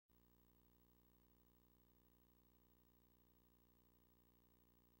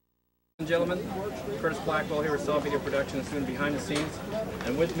Gentlemen, Curtis Blackwell here with Saw Video Productions, doing behind the scenes,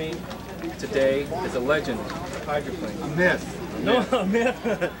 and with me today is a legend, hydroplane. A myth. No, a myth.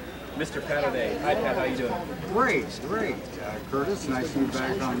 Mr. Pat O'Day. Hi Pat, how you doing? Great. Curtis, nice to be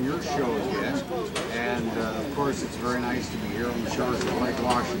back on your show again. And of course, it's very nice to be here on the shores of Lake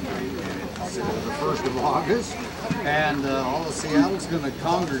Washington. And it's the 1st of August, and all of Seattle's going to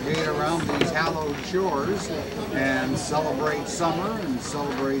congregate around these hallowed shores and celebrate summer and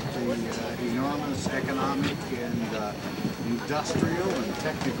celebrate the enormous economic and industrial and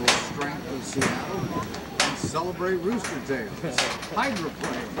technical strength of Seattle. Celebrate rooster tails.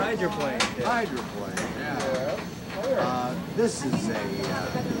 Hydroplane. Hydroplane. Yeah. Hydroplane, yeah. This is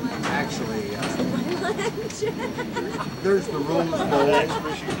there's the Rose Bowl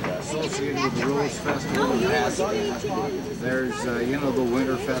associated with the Rose Festival in Pasadena. There's, the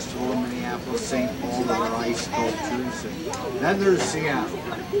Winter Festival in Minneapolis, St. Paul, with our ice sculptures. And then there's Seattle,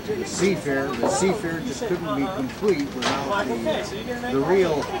 the Seafair. The Seafair just couldn't be complete without the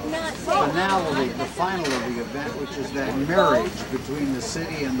real finality, the final of the event, which is that marriage between the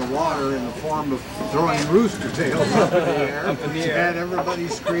city and the water in the form of throwing rooster tails up in the air, and everybody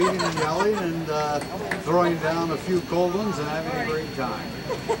screaming and yelling and throwing down a few cold ones and having a great time.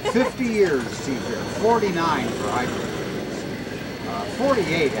 50 years Seafair, 49 for hydroplanes.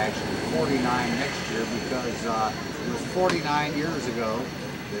 48 actually, 49 next year, because it was 49 years ago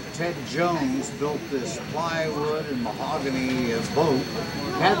that Ted Jones built this plywood and mahogany boat.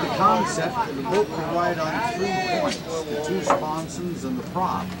 Had the concept that the boat could ride on 3 points, the 2 sponsons and the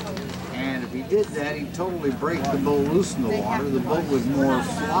prop. And if he did that, he'd totally break the boat loose in the water. The boat would more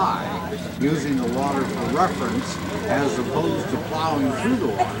fly, using the water for reference, as opposed to plowing through the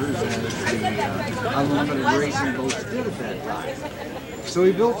waters as the unlimited racing boats did at that time. So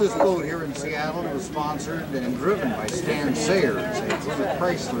he built this boat here in Seattle. It was sponsored and driven by Stan Sayers, a Plymouth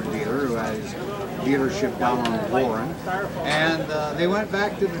Chrysler dealer who had his dealership down on Warren. And they went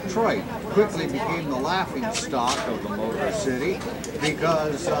back to Detroit. Quickly became the laughing stock of the Motor City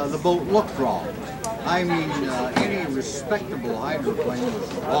because the boat looked wrong. I mean, any respectable hydroplane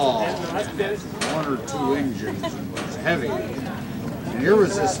was raw, 1 or 2 engines, and was heavy. And here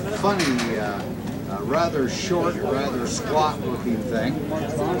was this funny, rather short, rather squat-looking thing,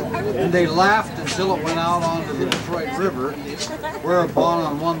 and they laughed until it went out onto the Detroit River, whereupon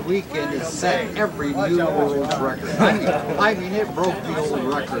on one weekend it set every new world record. I mean, it broke the old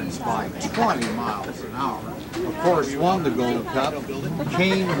records by 20 miles an hour. Of course, won the Gold Cup,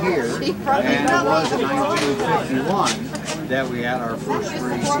 came here, and it was in 1951 that we had our first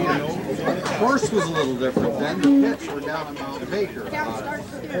race here. The course was a little different then. The pits were down at Mount Baker, about a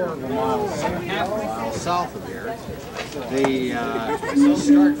quarter of a mile south of here. The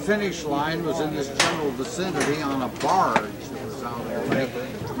start-finish line was in this general vicinity on a barge that was out there.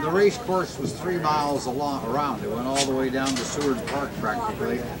 The race course was 3 miles around. It went all the way down to Seward Park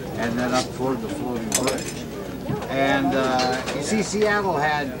practically, and then up toward the floating bridge. And you see, Seattle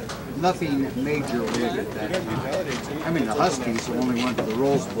had nothing major big at that time. I mean, the Huskies only went to the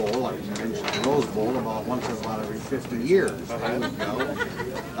Rose Bowl, like you mentioned, the Rose Bowl about once in about every 50 years. They would go.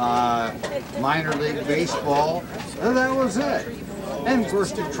 Minor league baseball, and that was it. And of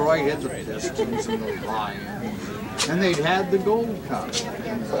course, Detroit had the Pistons and the Lions, and they'd had the Gold Cup.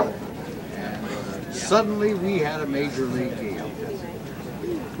 And suddenly we had a major league deal.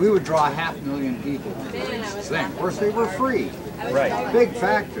 We would draw 500,000 people to this thing. Of course, they were free. Right. Big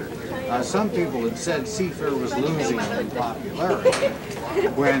factor. Some people had said Seafair was losing in popularity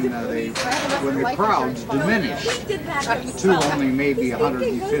when the crowds diminished to only maybe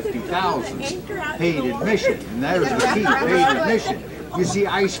 150,000 paid admission. And there's the key, paid admission. You see,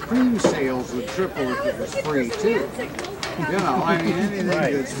 ice cream sales would triple if it was free too. You know, I mean, anything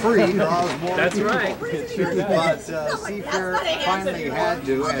that's free draws more That's people. right. But Seafair finally had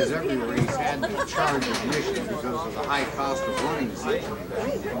to, as every race, had to charge admission because of the high cost of running season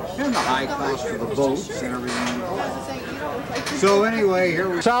and the high cost of the boats and everything. So anyway, here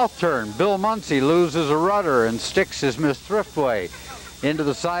we south turn. Bill Munsey loses a rudder and sticks his Miss Thriftway into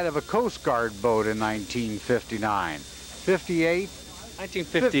the side of a Coast Guard boat in 1959. 58?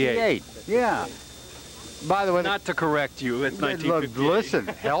 1958. Yeah. By the way, not to correct you, it's 1958. Listen,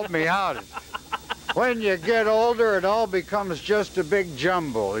 help me out. When you get older, it all becomes just a big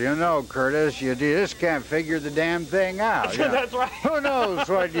jumble. You know, Curtis, you just can't figure the damn thing out. You know. That's right. Who knows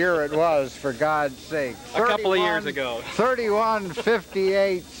what year it was, for God's sake. A couple of years ago. 31,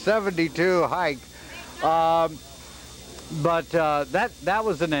 58, 72 hike. But that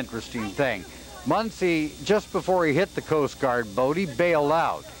was an interesting thing. Munsey, just before he hit the Coast Guard boat, he bailed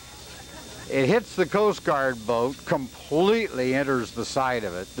out. it hits the Coast Guard boat, completely enters the side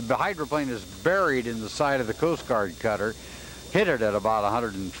of it. The hydroplane is buried in the side of the Coast Guard cutter, hit it at about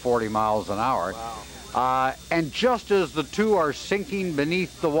 140 miles an hour. Wow. And just as the two are sinking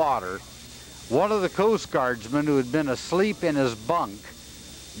beneath the water, one of the Coast Guardsmen who had been asleep in his bunk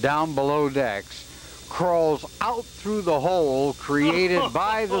down below decks crawls out through the hole created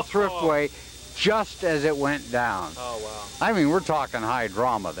by the Thriftway just as it went down. Oh, wow. I mean, we're talking high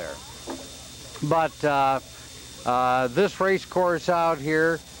drama there. But this race course out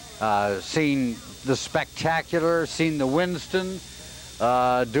here, seen the Spectacular, seen the Winston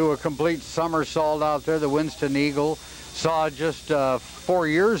do a complete somersault out there, the Winston Eagle. Saw just 4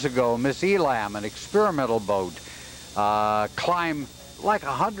 years ago Miss Elam, an experimental boat, climb like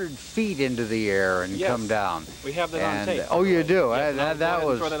 100 feet into the air and come down. We have that on tape. Oh, you do? Yes, that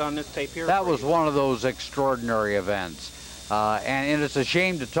was, throw that on this tape here. That was one of those extraordinary events. And it's a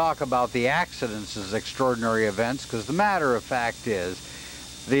shame to talk about the accidents as extraordinary events, because the matter of fact is,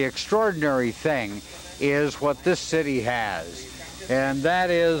 the extraordinary thing is what this city has. And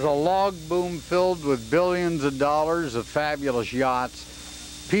that is a log boom filled with billions of dollars of fabulous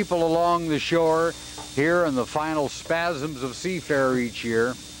yachts, people along the shore here in the final spasms of seafair each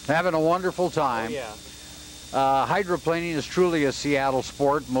year, having a wonderful time. Oh, yeah. Hydroplaning is truly a Seattle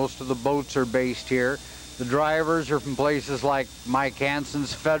sport. Most of the boats are based here. The drivers are from places like Mike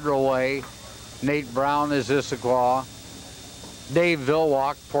Hanson's Federal Way, Nate Brown is Issaquah, Dave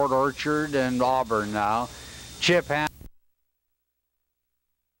Vilwalk, Port Orchard, and Auburn now. Chip Hansen,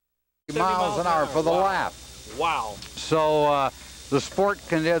 miles an hour for the lap. Wow. So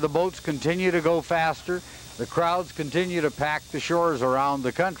the boats continue to go faster. The crowds continue to pack the shores around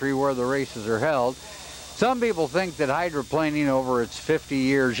the country where the races are held. Some people think that hydroplaning over its 50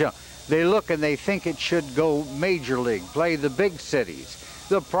 years, you know, they look and they think it should go major league, play the big cities.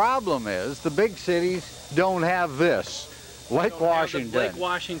 The problem is the big cities don't have this. Lake Washington. Lake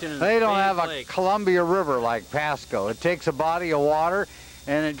Washington. They don't have a Columbia River like Pasco. It takes a body of water,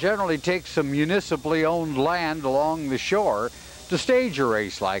 and it generally takes some municipally owned land along the shore to stage a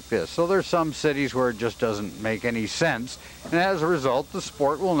race like this. So there's some cities where it just doesn't make any sense, and as a result, the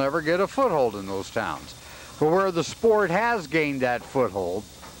sport will never get a foothold in those towns. But where the sport has gained that foothold,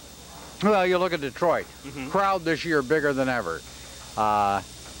 well, you look at Detroit. Crowd this year bigger than ever.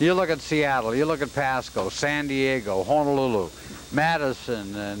 You look at Seattle, you look at Pasco, San Diego, Honolulu,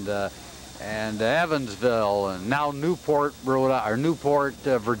 Madison, and Evansville, and now Newport,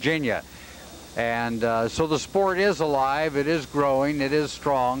 Virginia. And so the sport is alive, it is growing, it is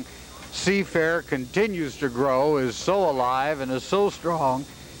strong. Seafair continues to grow, is so alive and is so strong.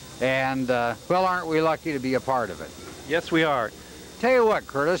 And, well, aren't we lucky to be a part of it? Yes, we are. Tell you what,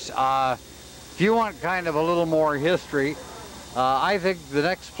 Curtis, if you want kind of a little more history, I think the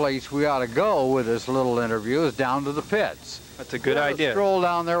next place we ought to go with this little interview is down to the pits. That's a good idea. Stroll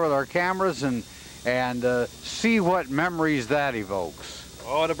down there with our cameras and see what memories that evokes.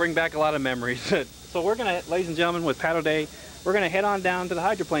 Oh, it'll bring back a lot of memories. So we're going to, ladies and gentlemen, with Pat O'Day, we're going to head on down to the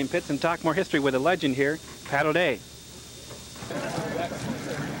hydroplane pits and talk more history with a legend here, Pat O'Day.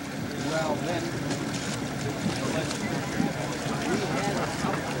 Well, then,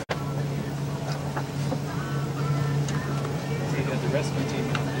 you got the rescue team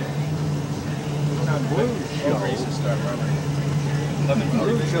out there. Blue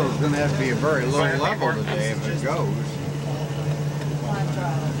show is going to have to be a very low level today if it goes.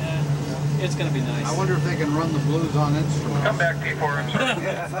 It's going to be nice. I wonder if they can run the blues on instruments. Come back T4,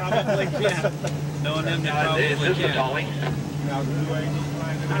 sir. Probably can. Knowing them, they probably Is this the can. Dolly?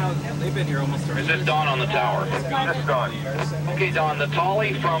 They've been here almost 30 Is years. this Don on the tower? This is Don. Okay, Don, the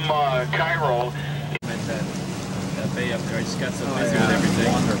Dolly from Cairo. That bay up there, I just got so busy with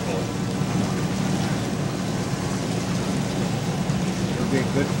everything. wonderful. It'll be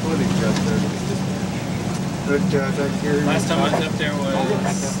good footage up there. Good, here. Last time I was up there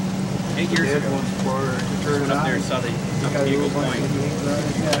was 8 years ago. Turn Went up there and saw the Eagle Point.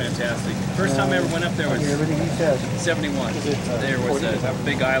 Fantastic. First time I ever went up there was 71. There was a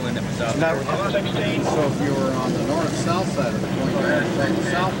big island that was out there. So if you were on the north-south side of the point, you're heading from the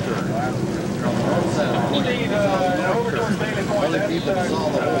south turn. You're on the north side of the point, you're on the north turn. Other people saw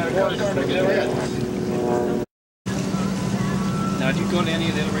the whole course from the pits. Now, do you go to any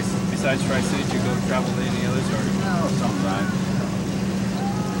of the other races besides Tri-City? Do you go travel to any others? Or? No, sometimes.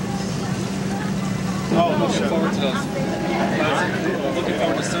 Oh, looking forward to those. Looking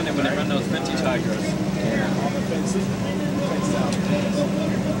forward to Sunday when they run those vintage hydros.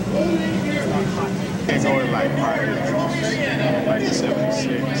 Can't go in like 5, like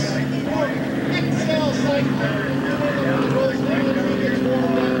 76.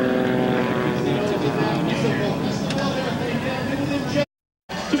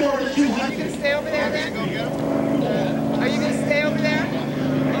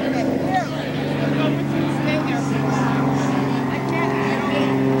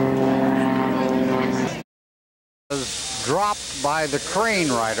 by the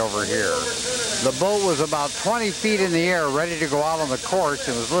crane right over here. The boat was about 20 feet in the air, ready to go out on the course.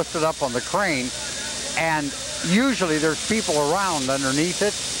 It was lifted up on the crane, and usually there's people around underneath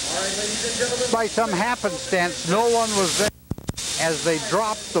it. By some happenstance, no one was there as they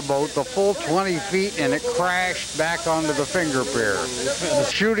dropped the boat the full 20 feet, and it crashed back onto the finger pier.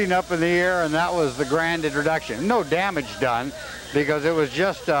 Shooting up in the air, and that was the grand introduction. No damage done, because it was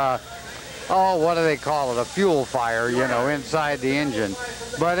just oh, what do they call it? A fuel fire, you know, inside the engine.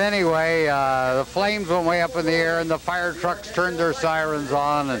 But anyway, the flames went way up in the air, and the fire trucks turned their sirens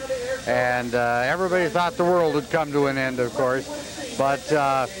on, and everybody thought the world had come to an end, of course. But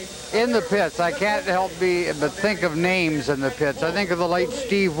in the pits, I can't help but think of names in the pits. I think of the late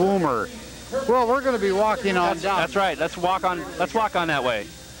Steve Woomer. Well, we're going to be walking on down. That's right. Let's walk on that way.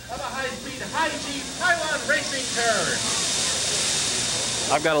 High-speed, high-G pylon racing car.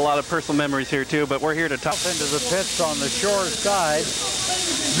 I've got a lot of personal memories here too, but we're here to talk into the pits on the shore side.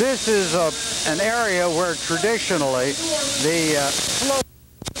 This is an area where traditionally the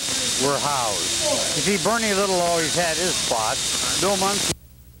floats were housed. You see, Bernie Little always had his spot. Bill Munson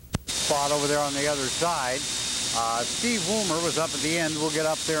spot over there on the other side. Steve Woomer was up at the end. We'll get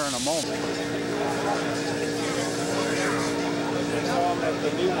up there in a moment.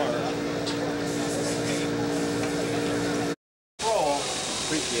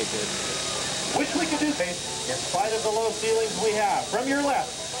 Appreciate this. Wish we could do this in spite of the low ceilings we have. From your left,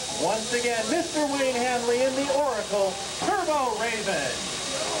 once again, Mr. Wayne Handley in the Oracle Turbo Raven.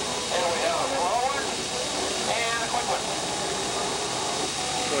 And we have a forward and a quick one.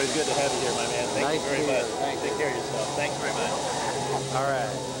 It's always good to have you here, my man. Thank you very much. Take care of yourself. Thanks very much. All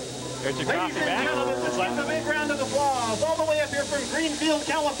right. There's your Ladies and gentlemen, let's give a big round of applause. All the way up here from Greenfield,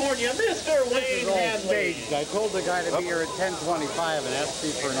 California, Mr. Wayne Handley. I told the guy to be here at 10:25 and asked me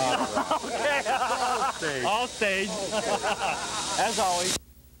for an autograph. Okay. All stage. As always.